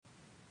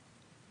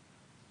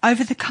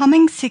Over the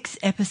coming 6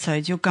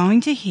 episodes, you're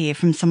going to hear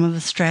from some of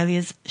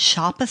Australia's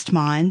sharpest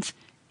minds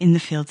in the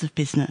fields of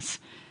business.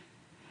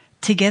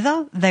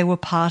 Together, they were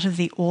part of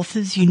the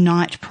Authors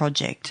Unite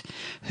project,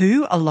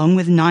 who, along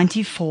with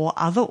 94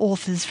 other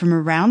authors from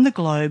around the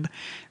globe,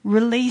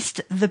 released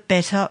the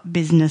Better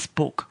Business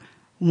book,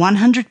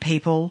 100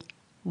 People,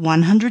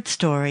 100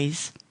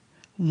 Stories,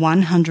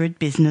 100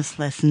 Business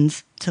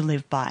Lessons to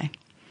Live By.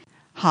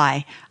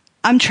 Hi,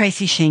 I'm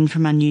Tracy Sheen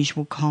from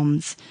Unusual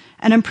Comms,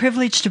 and I'm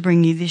privileged to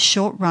bring you this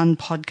short-run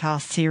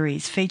podcast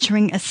series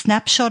featuring a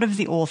snapshot of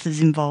the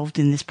authors involved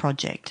in this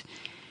project.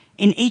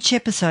 In each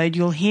episode,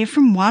 you'll hear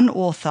from one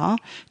author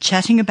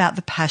chatting about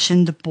the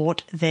passion that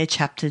brought their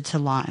chapter to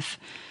life.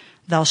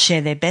 They'll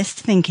share their best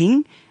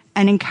thinking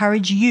and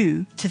encourage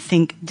you to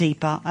think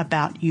deeper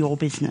about your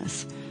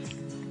business.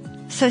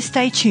 So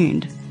stay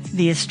tuned.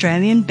 The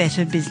Australian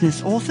Better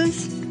Business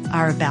authors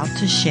are about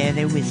to share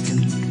their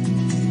wisdom.